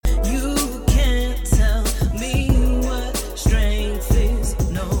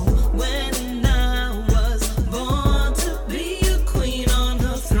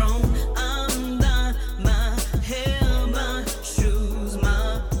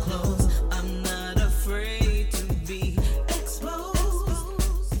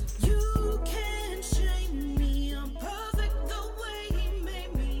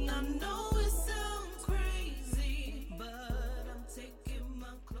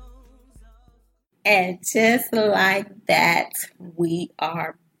And just like that, we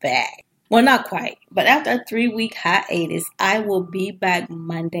are back. Well, not quite, but after a 3 week hiatus, I will be back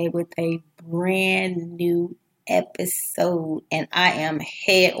Monday with a brand new episode. And I am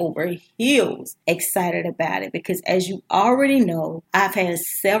head over heels excited about it because, as you already know, I've had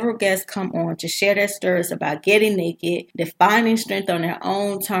several guests come on to share their stories about getting naked, defining strength on their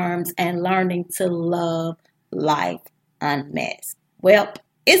own terms, and learning to love life unmasked. Well,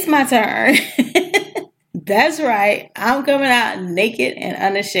 it's my turn. That's right. I'm coming out naked and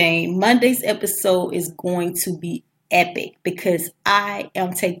unashamed. Monday's episode is going to be epic because I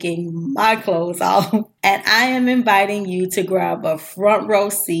am taking my clothes off and I am inviting you to grab a front row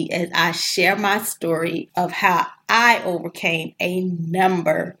seat as I share my story of how I overcame a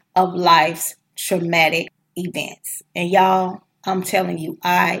number of life's traumatic events. And y'all, I'm telling you,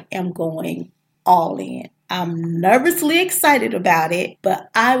 I am going all in. I'm nervously excited about it, but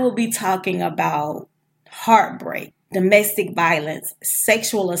I will be talking about heartbreak, domestic violence,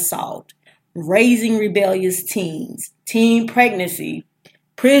 sexual assault, raising rebellious teens, teen pregnancy,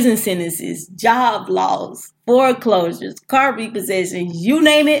 prison sentences, job loss, foreclosures, car repossessions, you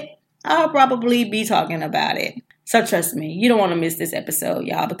name it, I'll probably be talking about it. So trust me, you don't want to miss this episode,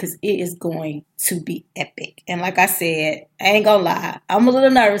 y'all, because it is going to be epic. And like I said, I ain't gonna lie, I'm a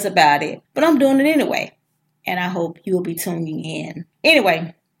little nervous about it, but I'm doing it anyway. And I hope you'll be tuning in.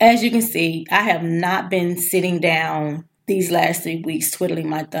 Anyway, as you can see, I have not been sitting down these last 3 weeks twiddling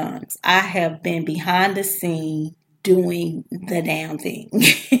my thumbs. I have been behind the scene doing the damn thing.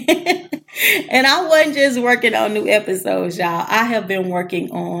 And I wasn't just working on new episodes, y'all. I have been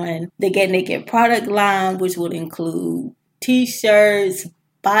working on the Get Naked product line, which would include t-shirts,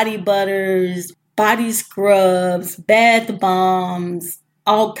 body butters, body scrubs, bath bombs,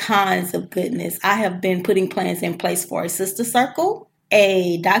 all kinds of goodness. I have been putting plans in place for a sister circle,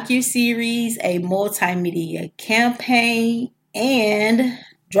 a docuseries, a multimedia campaign, and,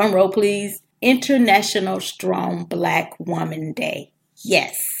 drum roll please, International Strong Black Woman Day.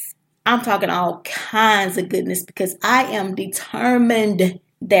 Yes, I'm talking all kinds of goodness because I am determined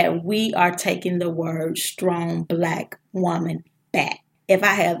that we are taking the word strong black woman back. If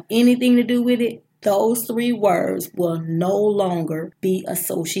I have anything to do with it, those 3 words will no longer be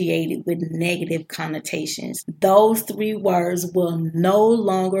associated with negative connotations. Those 3 words will no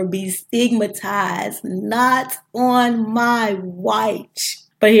longer be stigmatized, not on my watch.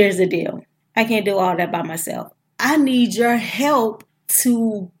 But here's the deal. I can't do all that by myself. I need your help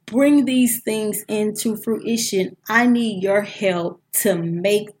to bring these things into fruition. I need your help to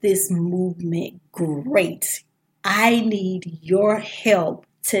make this movement great. I need your help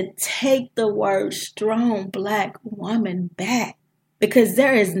to take the word strong black woman back. Because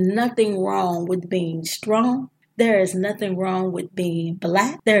there is nothing wrong with being strong. There is nothing wrong with being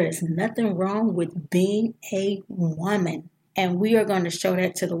black. There is nothing wrong with being a woman. And we are going to show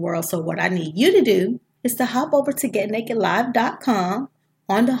that to the world. So what I need you to do is to hop over to getnakedlive.com.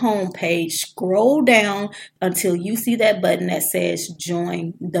 On the homepage, scroll down until you see that button that says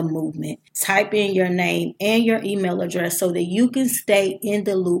join the movement. Type in your name and your email address so that you can stay in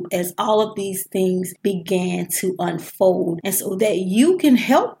the loop as all of these things begin to unfold and so that you can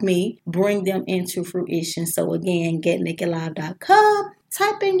help me bring them into fruition. So again, getnakedlive.com,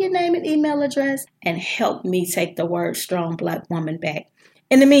 type in your name and email address and help me take the word strong black woman back.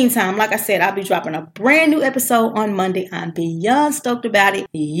 In the meantime, like I said, I'll be dropping a brand new episode on Monday. I'm beyond stoked about it.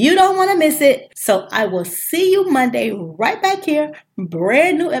 You don't want to miss it. So I will see you Monday right back here.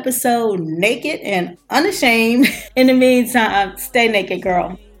 Brand new episode, naked and unashamed. In the meantime, stay naked,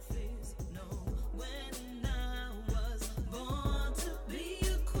 girl.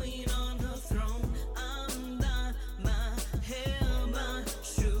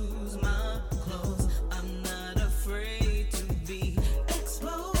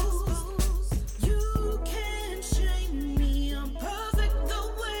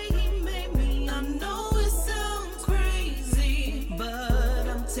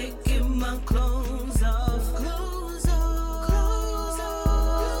 Taking my clothes